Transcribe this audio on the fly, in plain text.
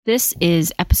This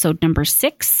is episode number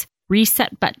 6,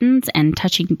 Reset Buttons and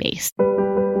Touching Base.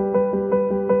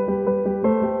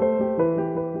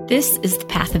 This is The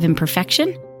Path of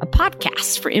Imperfection, a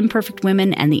podcast for imperfect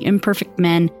women and the imperfect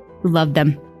men who love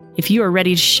them. If you are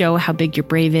ready to show how big your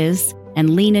brave is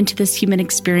and lean into this human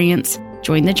experience,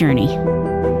 join the journey.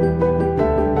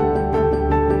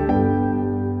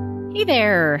 Hey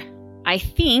there. I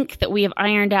think that we have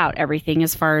ironed out everything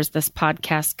as far as this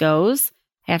podcast goes.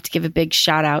 I have to give a big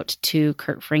shout out to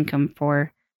Kurt Frankum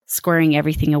for squaring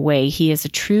everything away. He is a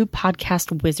true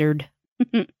podcast wizard.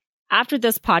 After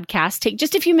this podcast, take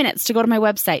just a few minutes to go to my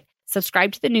website,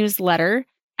 subscribe to the newsletter.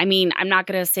 I mean, I'm not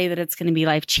going to say that it's going to be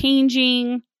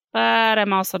life-changing, but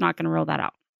I'm also not going to rule that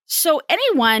out. So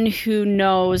anyone who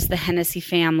knows the Hennessy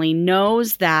family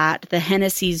knows that the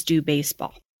Hennessy's do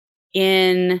baseball.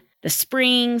 In the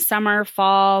spring, summer,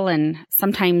 fall, and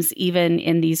sometimes even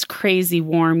in these crazy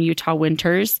warm Utah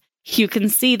winters, you can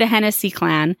see the Hennessy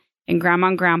clan in Grandma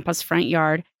and Grandpa's front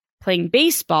yard playing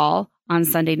baseball on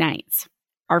Sunday nights.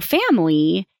 Our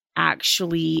family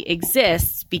actually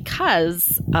exists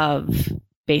because of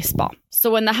baseball. So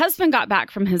when the husband got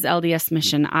back from his LDS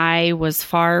mission, I was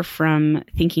far from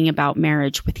thinking about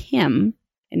marriage with him.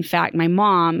 In fact, my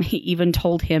mom even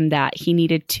told him that he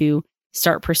needed to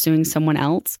start pursuing someone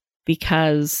else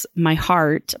because my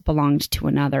heart belonged to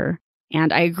another.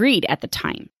 And I agreed at the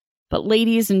time. But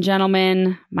ladies and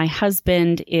gentlemen, my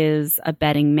husband is a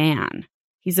betting man.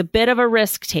 He's a bit of a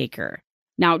risk taker.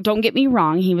 Now, don't get me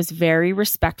wrong. He was very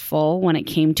respectful when it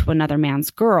came to another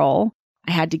man's girl.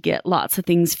 I had to get lots of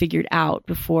things figured out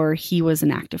before he was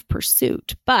in active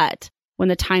pursuit. But when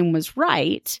the time was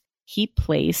right, he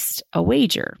placed a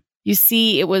wager. You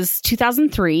see, it was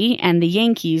 2003 and the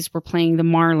Yankees were playing the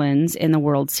Marlins in the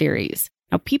World Series.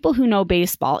 Now, people who know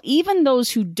baseball, even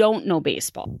those who don't know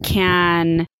baseball,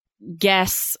 can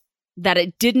guess that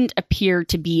it didn't appear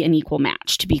to be an equal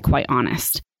match, to be quite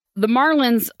honest. The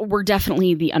Marlins were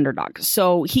definitely the underdog.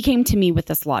 So he came to me with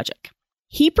this logic.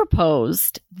 He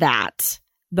proposed that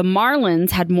the Marlins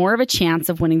had more of a chance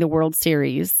of winning the World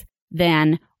Series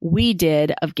than we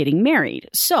did of getting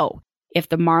married. So if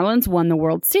the Marlins won the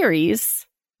World Series,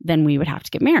 then we would have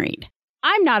to get married.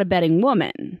 I'm not a betting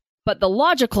woman, but the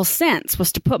logical sense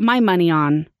was to put my money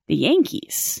on the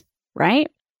Yankees, right?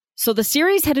 So the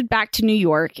series headed back to New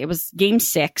York. It was Game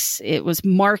 6. It was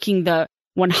marking the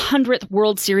 100th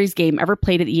World Series game ever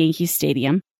played at the Yankee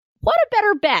Stadium. What a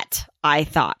better bet, I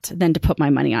thought, than to put my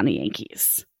money on the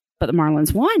Yankees. But the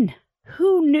Marlins won.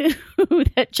 Who knew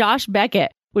that Josh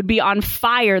Beckett would be on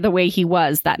fire the way he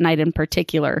was that night in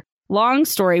particular? Long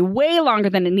story, way longer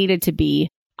than it needed to be.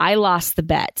 I lost the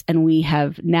bet, and we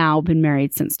have now been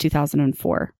married since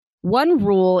 2004. One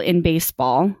rule in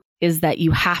baseball is that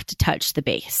you have to touch the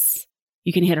base.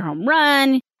 You can hit a home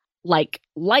run, like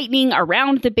lightning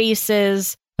around the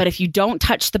bases, but if you don't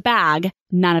touch the bag,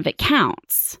 none of it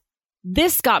counts.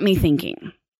 This got me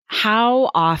thinking,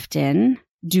 how often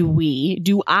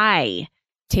do I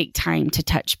take time to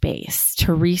touch base,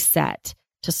 to reset,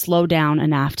 to slow down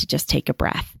enough to just take a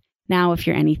breath? Now, if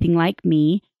you're anything like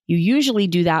me, you usually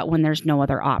do that when there's no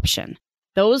other option.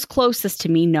 Those closest to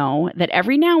me know that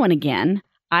every now and again,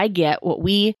 I get what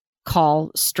we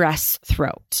call stress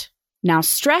throat. Now,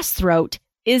 stress throat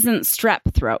isn't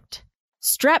strep throat.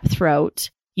 Strep throat,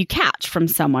 you catch from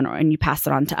someone and you pass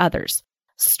it on to others.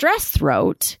 Stress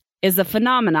throat is a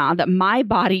phenomena that my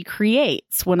body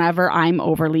creates whenever I'm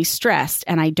overly stressed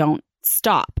and I don't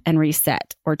stop and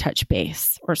reset or touch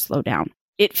base or slow down.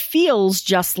 It feels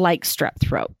just like strep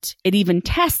throat. It even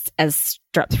tests as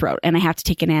strep throat, and I have to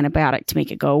take an antibiotic to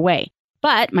make it go away.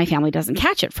 But my family doesn't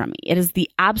catch it from me. It is the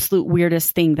absolute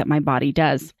weirdest thing that my body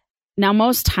does. Now,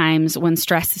 most times when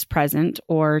stress is present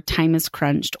or time is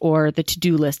crunched or the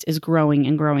to-do list is growing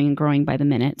and growing and growing by the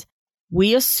minute,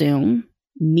 we assume,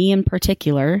 me in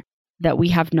particular, that we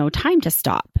have no time to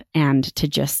stop and to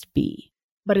just be.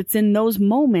 But it's in those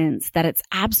moments that it's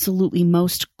absolutely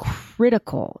most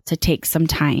critical to take some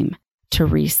time to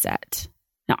reset.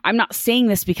 Now, I'm not saying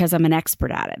this because I'm an expert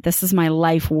at it. This is my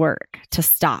life work, to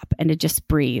stop and to just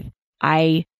breathe.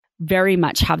 I very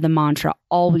much have the mantra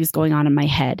always going on in my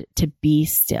head to be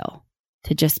still,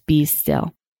 to just be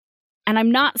still. And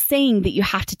I'm not saying that you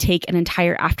have to take an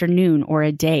entire afternoon or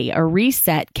a day. A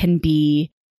reset can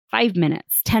be 5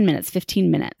 minutes, 10 minutes, 15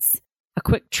 minutes, a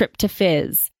quick trip to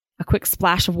Fizz, a quick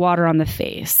splash of water on the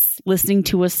face, listening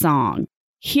to a song.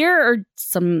 Here are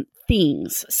some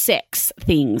things, 6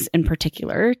 things in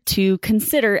particular, to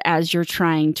consider as you're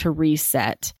trying to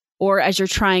reset or as you're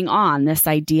trying on this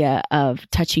idea of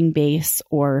touching base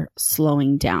or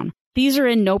slowing down. These are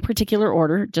in no particular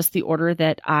order, just the order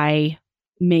that I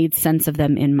made sense of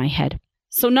them in my head.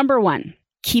 So number 1,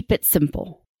 keep it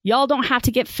simple. Y'all don't have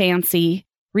to get fancy.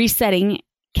 Resetting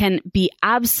can be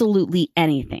absolutely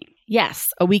anything.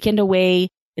 Yes, a weekend away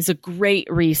is a great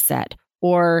reset,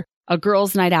 or a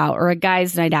girl's night out or a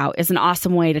guy's night out is an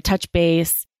awesome way to touch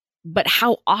base. But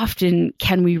how often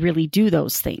can we really do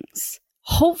those things?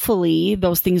 Hopefully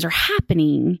those things are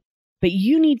happening, but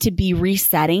you need to be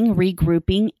resetting,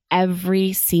 regrouping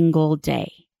every single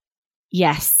day.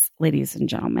 Yes, ladies and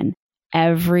gentlemen,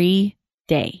 every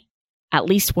day, at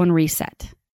least one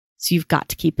reset. So you've got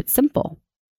to keep it simple.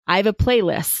 I have a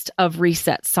playlist of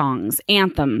reset songs,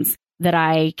 anthems that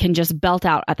I can just belt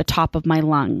out at the top of my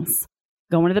lungs.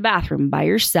 Go into the bathroom by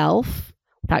yourself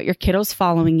without your kiddos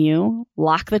following you,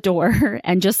 lock the door,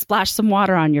 and just splash some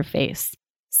water on your face.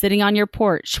 Sitting on your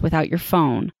porch without your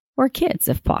phone, or kids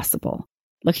if possible.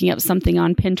 Looking up something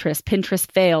on Pinterest.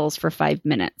 Pinterest fails for 5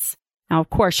 minutes. Now, of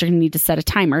course, you're going to need to set a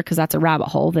timer because that's a rabbit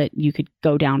hole that you could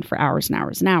go down for hours and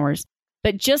hours and hours.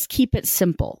 But just keep it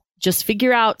simple. Just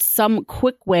figure out some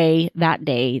quick way that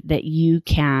day that you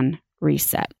can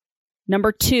reset.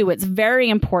 Number 2, it's very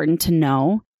important to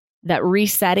know that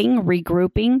resetting,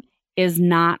 regrouping is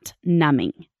not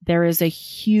numbing. There is a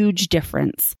huge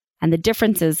difference, and the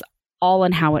difference is all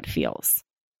in how it feels.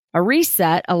 A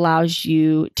reset allows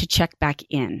you to check back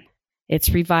in. It's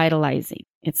revitalizing.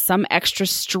 It's some extra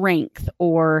strength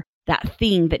or that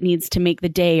thing that needs to make the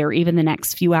day or even the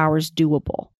next few hours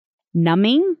doable.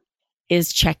 Numbing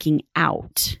is checking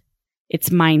out.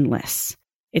 It's mindless.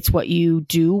 It's what you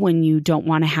do when you don't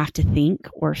want to have to think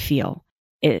or feel.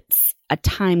 It's a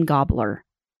time gobbler.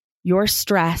 Your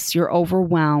stress, your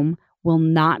overwhelm will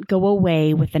not go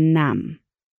away with a numb.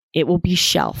 It will be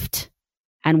shelved.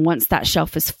 And once that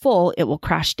shelf is full, it will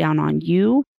crash down on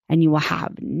you and you will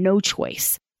have no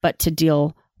choice but to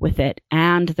deal with it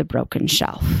and the broken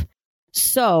shelf.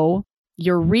 So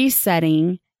your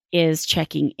resetting is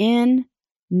checking in,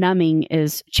 numbing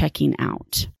is checking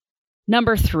out.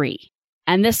 Number 3,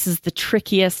 and this is the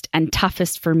trickiest and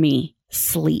toughest for me,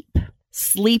 sleep.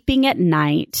 Sleeping at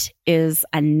night is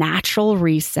a natural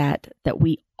reset that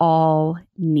we all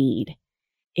need.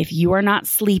 If you are not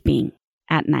sleeping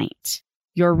at night,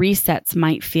 your resets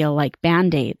might feel like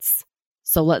Band-Aids.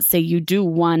 So let's say you do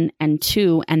 1 and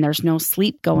 2 and there's no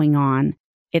sleep going on.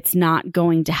 It's not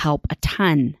going to help a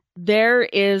ton. There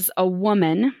is a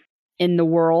woman in the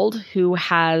world who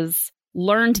has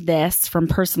learned this from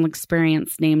personal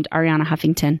experience named Arianna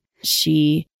Huffington.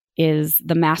 She is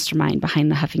the mastermind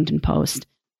behind the Huffington Post.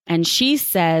 And she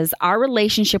says, our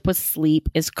relationship with sleep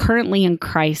is currently in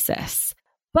crisis,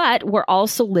 but we're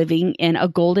also living in a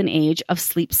golden age of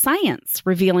sleep science,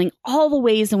 revealing all the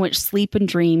ways in which sleep and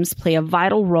dreams play a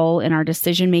vital role in our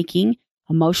decision-making,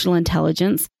 emotional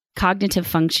intelligence, cognitive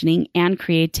functioning, and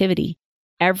creativity.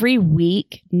 Every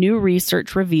week, new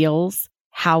research reveals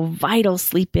how vital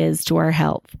sleep is to our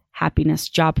health, happiness,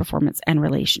 job performance, and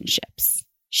relationships.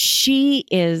 She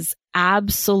is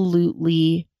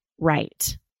absolutely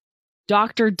right.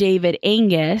 Dr. David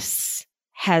Angus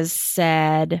has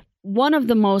said, one of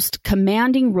the most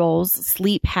commanding roles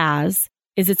sleep has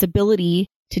is its ability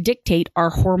to dictate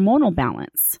our hormonal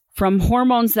balance. From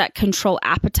hormones that control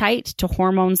appetite to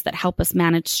hormones that help us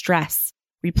manage stress,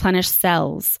 replenish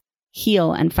cells,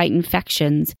 heal and fight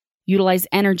infections, utilize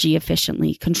energy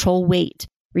efficiently, control weight,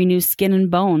 renew skin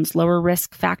and bones, lower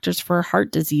risk factors for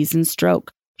heart disease and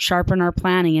stroke, sharpen our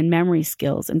planning and memory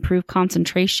skills, improve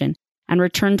concentration, and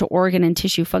return to organ and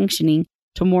tissue functioning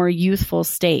to more youthful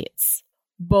states.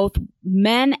 Both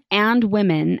men and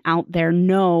women out there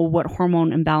know what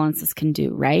hormone imbalances can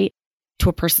do, right? To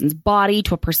a person's body,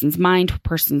 to a person's mind, to a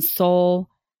person's soul.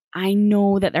 I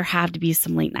know that there have to be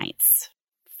some late nights.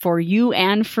 For you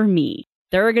and for me,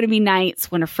 there are going to be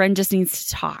nights when a friend just needs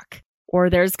to talk, or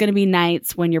there's going to be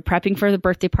nights when you're prepping for the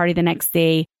birthday party the next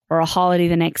day or a holiday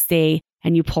the next day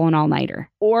and you pull an all-nighter,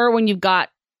 or when you've got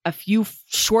a few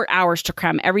short hours to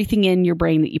cram everything in your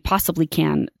brain that you possibly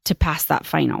can to pass that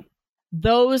final.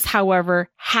 Those, however,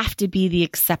 have to be the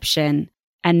exception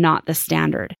and not the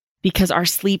standard, because our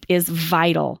sleep is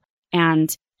vital.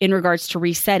 And in regards to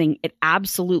resetting, it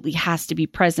absolutely has to be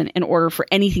present in order for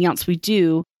anything else we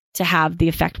do to have the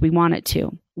effect we want it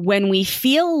to. When we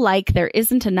feel like there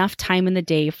isn't enough time in the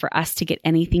day for us to get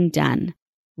anything done,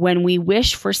 when we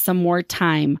wish for some more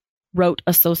time, wrote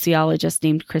a sociologist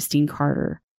named Christine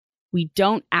Carter, we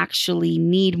don't actually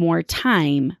need more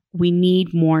time. We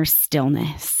need more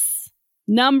stillness.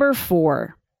 Number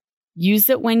 4, use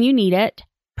it when you need it.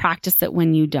 Practice it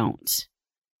when you don't.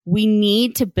 We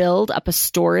need to build up a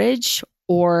storage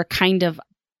or kind of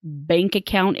bank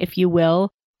account, if you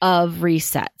will, of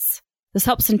resets. This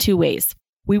helps in 2 ways.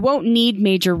 We won't need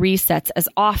major resets as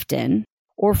often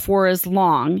or for as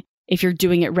long if you're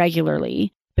doing it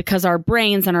regularly, because our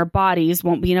brains and our bodies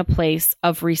won't be in a place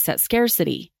of reset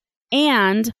scarcity.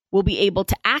 And we'll be able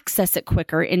to access it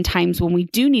quicker in times when we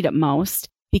do need it most,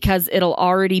 because it'll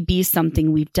already be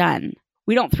something we've done.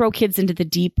 We don't throw kids into the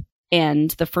deep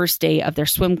end the first day of their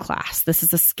swim class. This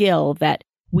is a skill that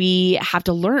we have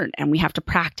to learn and we have to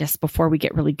practice before we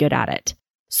get really good at it.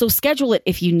 So schedule it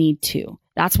if you need to.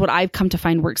 That's what I've come to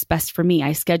find works best for me.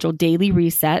 I schedule daily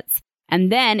resets. And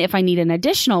then if I need an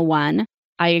additional one,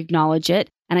 I acknowledge it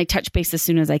and I touch base as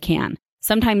soon as I can.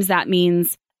 Sometimes that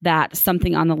means that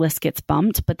something on the list gets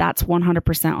bumped, but that's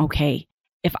 100% okay.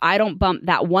 If I don't bump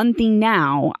that one thing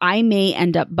now, I may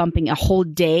end up bumping a whole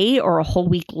day or a whole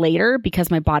week later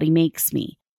because my body makes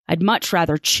me. I'd much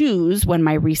rather choose when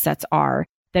my resets are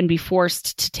than be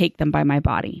forced to take them by my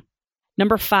body.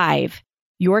 Number 5,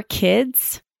 your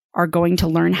kids are going to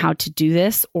learn how to do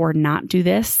this or not do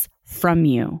this from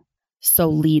you. So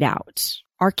lead out.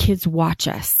 Our kids watch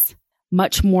us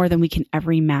much more than we can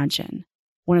ever imagine.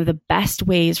 One of the best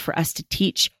ways for us to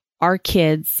teach our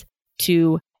kids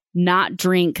to not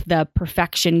drink the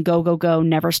perfection, go, go, go,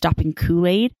 never stopping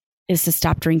Kool-Aid is to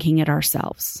stop drinking it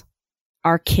ourselves.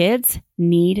 Our kids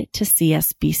need to see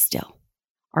us be still.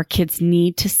 Our kids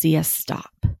need to see us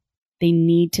stop. They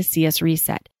need to see us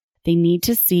reset. They need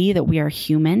to see that we are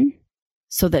human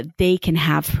so that they can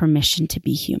have permission to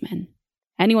be human.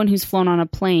 Anyone who's flown on a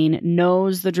plane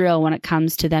knows the drill when it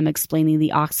comes to them explaining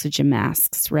the oxygen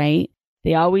masks, right?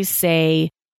 They always say,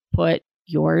 put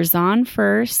yours on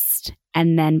first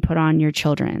and then put on your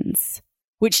children's,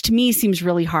 which to me seems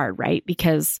really hard, right?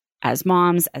 Because as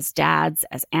moms, as dads,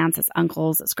 as aunts, as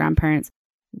uncles, as grandparents,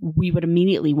 we would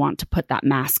immediately want to put that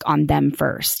mask on them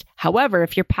first. However,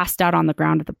 if you're passed out on the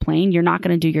ground of the plane, you're not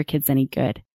going to do your kids any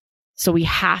good. So we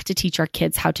have to teach our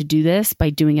kids how to do this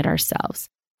by doing it ourselves.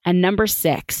 And number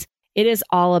 6, it is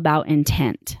all about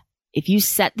intent. If you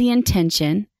set the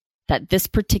intention that this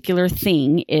particular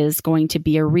thing is going to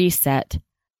be a reset,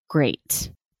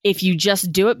 great. If you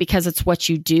just do it because it's what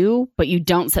you do, but you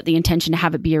don't set the intention to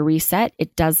have it be a reset,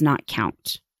 it does not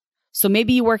count. So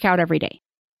maybe you work out every day.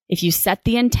 If you set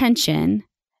the intention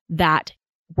that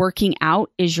working out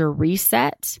is your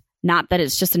reset, not that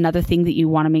it's just another thing that you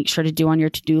want to make sure to do on your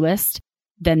to-do list,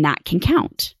 then that can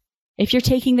count. If you're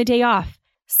taking the day off,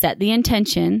 set the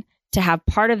intention to have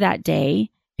part of that day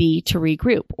be to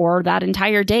regroup, or that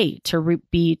entire day to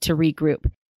be to regroup.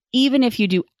 Even if you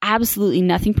do absolutely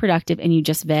nothing productive and you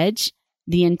just veg,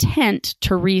 the intent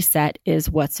to reset is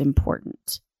what's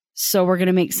important. So we're going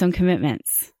to make some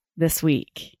commitments this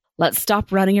week. Let's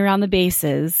stop running around the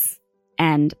bases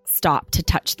and stop to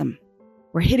touch them.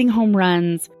 We're hitting home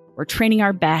runs. We're training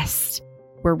our best.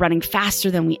 We're running faster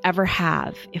than we ever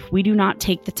have. If we do not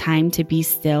take the time to be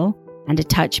still and to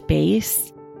touch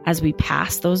base as we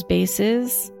pass those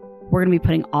bases, we're going to be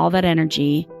putting all that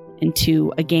energy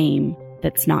into a game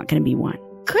that's not going to be won.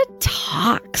 Good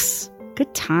talks.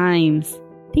 Good times.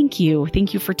 Thank you.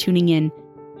 Thank you for tuning in.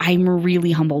 I'm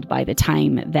really humbled by the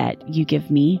time that you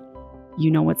give me. You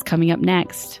know what's coming up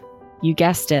next. You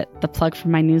guessed it, the plug for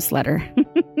my newsletter.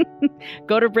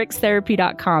 Go to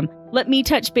brickstherapy.com. Let me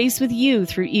touch base with you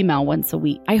through email once a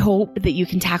week. I hope that you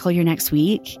can tackle your next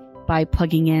week by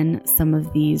plugging in some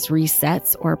of these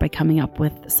resets or by coming up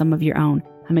with some of your own.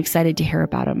 I'm excited to hear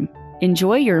about them.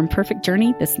 Enjoy your imperfect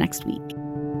journey this next week.